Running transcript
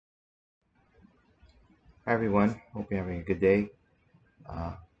Hi, everyone. Hope you're having a good day.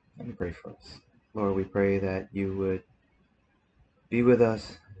 Uh, Let me pray for us. Lord, we pray that you would be with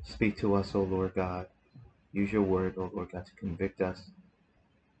us, speak to us, O Lord God. Use your word, O Lord God, to convict us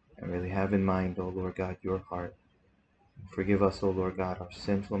and really have in mind, O Lord God, your heart. Forgive us, O Lord God, our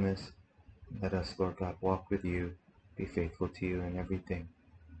sinfulness. Let us, Lord God, walk with you, be faithful to you in everything.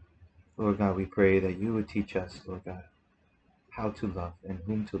 Lord God, we pray that you would teach us, Lord God, how to love and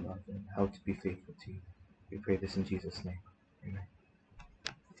whom to love and how to be faithful to you. We pray this in Jesus' name. Amen.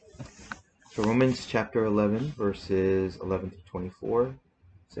 So Romans chapter 11, verses 11 to 24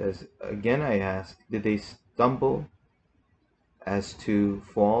 says, "Again I ask, did they stumble as to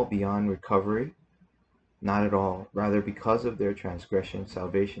fall beyond recovery? Not at all. Rather, because of their transgression,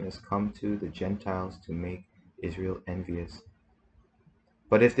 salvation has come to the Gentiles to make Israel envious.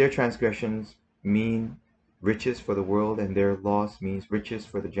 But if their transgressions mean riches for the world and their loss means riches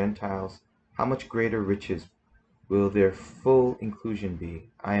for the Gentiles, how much greater riches will their full inclusion be?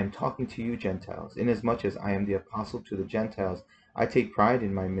 I am talking to you, Gentiles. Inasmuch as I am the apostle to the Gentiles, I take pride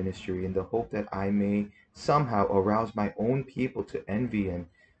in my ministry in the hope that I may somehow arouse my own people to envy and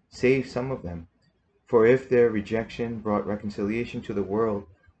save some of them. For if their rejection brought reconciliation to the world,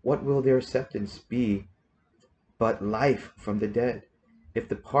 what will their acceptance be but life from the dead? If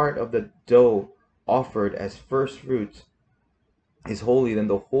the part of the dough offered as first fruits is holy, then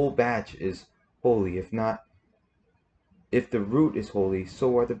the whole batch is holy. If the root is holy,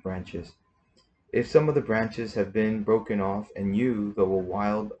 so are the branches. If some of the branches have been broken off, and you, though a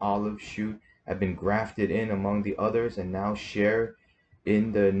wild olive shoot, have been grafted in among the others, and now share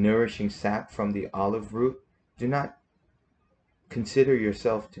in the nourishing sap from the olive root, do not consider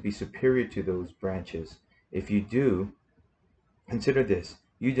yourself to be superior to those branches. If you do, consider this: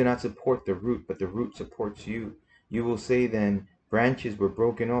 you do not support the root, but the root supports you. You will say then, branches were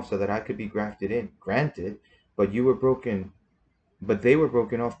broken off so that I could be grafted in. Granted, but you were broken but they were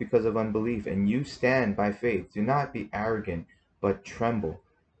broken off because of unbelief, and you stand by faith. Do not be arrogant, but tremble.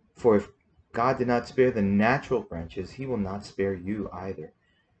 For if God did not spare the natural branches, he will not spare you either.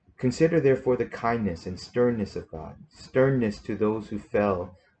 Consider therefore the kindness and sternness of God. Sternness to those who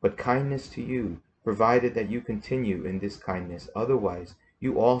fell, but kindness to you, provided that you continue in this kindness. Otherwise,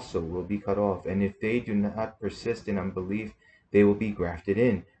 you also will be cut off. And if they do not persist in unbelief, they will be grafted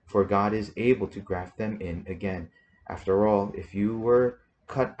in, for God is able to graft them in again. After all, if you were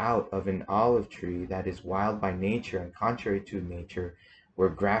cut out of an olive tree that is wild by nature and contrary to nature, were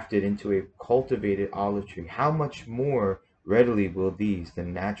grafted into a cultivated olive tree, how much more readily will these, the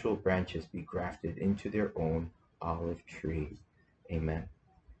natural branches, be grafted into their own olive tree? Amen.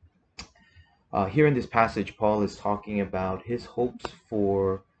 Here in this passage, Paul is talking about his hopes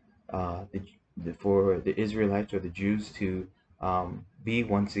for the Israelites or the Jews to be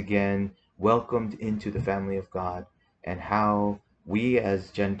once again welcomed into the family of God, and how we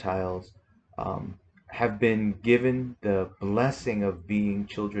as Gentiles um, have been given the blessing of being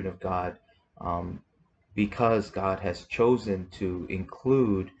children of God, um, because God has chosen to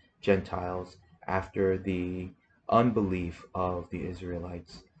include Gentiles after the unbelief of the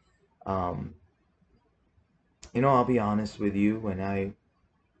Israelites. Um, I'll be honest with you, when I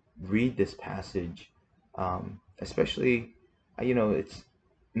read this passage, especially, it's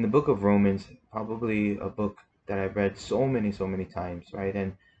in the book of Romans, probably a book that I've read so many times, right?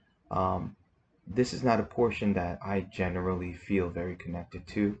 And um, this is not a portion that I generally feel very connected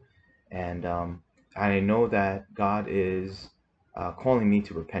to. And I know that God is calling me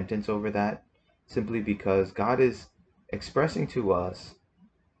to repentance over that, simply because God is expressing to us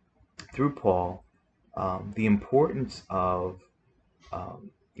through Paul the importance of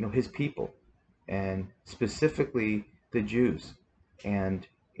his people, and specifically the Jews. And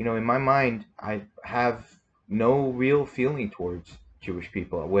in my mind, I have no real feeling towards Jewish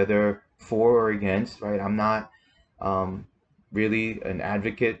people, whether for or against. Right? I'm not um, really an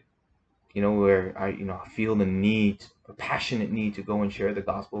advocate, where I feel the need, a passionate need to go and share the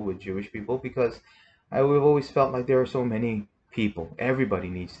gospel with Jewish people, because we've always felt like there are so many people. Everybody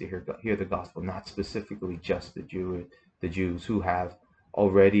needs to hear the gospel, not specifically just the Jews who have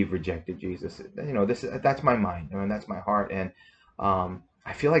already rejected Jesus. That's my mind, and that's my heart, and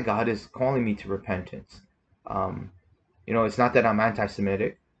I feel like God is calling me to repentance. Um, it's not that I'm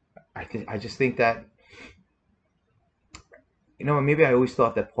anti-Semitic. I just think that maybe I always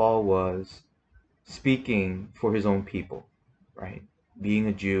thought that Paul was speaking for his own people, right? Being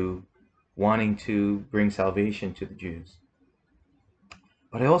a Jew, wanting to bring salvation to the Jews.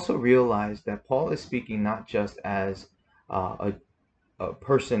 But I also realized that Paul is speaking not just as a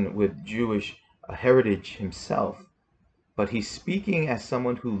person with Jewish heritage himself, but he's speaking as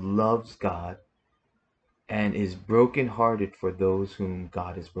someone who loves God and is brokenhearted for those whom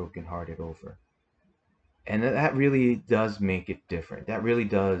God is brokenhearted over. And that really does make it different. That really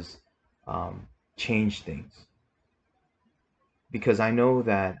does change things. Because I know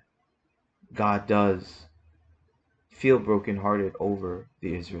that God does feel brokenhearted over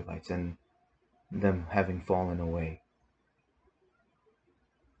the Israelites and them having fallen away.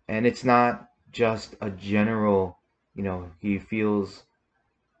 And it's not just a general, he feels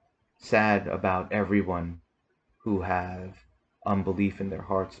sad about everyone who have unbelief in their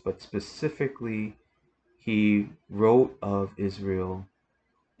hearts, but specifically he wrote of Israel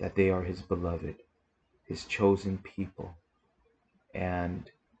that they are his beloved, his chosen people. And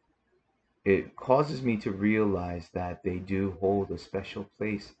it causes me to realize that they do hold a special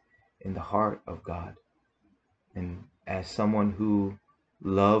place in the heart of God. And as someone who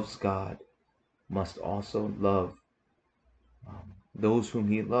loves God must also love those whom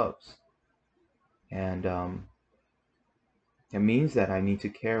he loves. And it means that I need to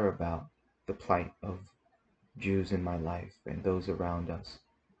care about the plight of Jews in my life and those around us,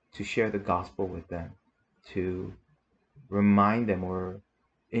 to share the gospel with them, to remind them or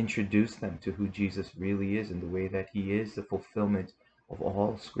introduce them to who Jesus really is and the way that he is the fulfillment of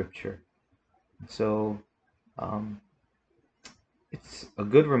all scripture. So it's a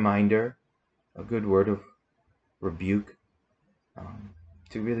good reminder, a good word of rebuke,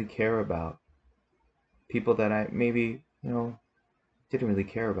 to really care about people that I maybe, didn't really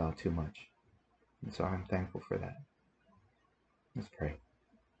care about too much. And so I'm thankful for that. Let's pray.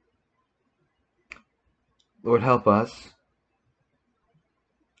 Lord, help us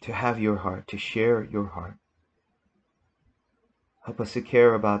to have your heart, to share your heart. Help us to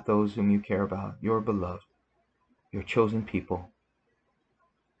care about those whom you care about, your beloved, your chosen people.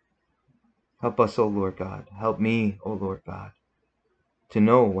 Help us, O Lord God. Help me, O Lord God, to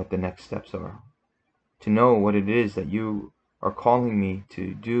know what the next steps are, to know what it is that you are calling me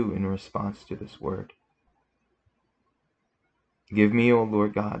to do in response to this word. Give me, O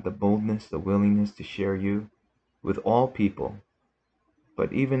Lord God, the boldness, the willingness to share you with all people.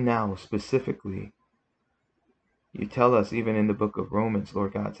 But even now, specifically, you tell us, even in the book of Romans,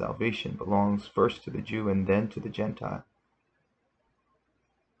 Lord God, salvation belongs first to the Jew and then to the Gentile.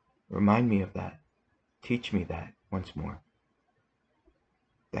 Remind me of that. Teach me that once more.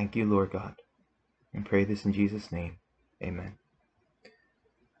 Thank you, Lord God. And pray this in Jesus' name. Amen.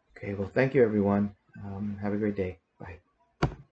 Okay, well, thank you, everyone. Have a great day.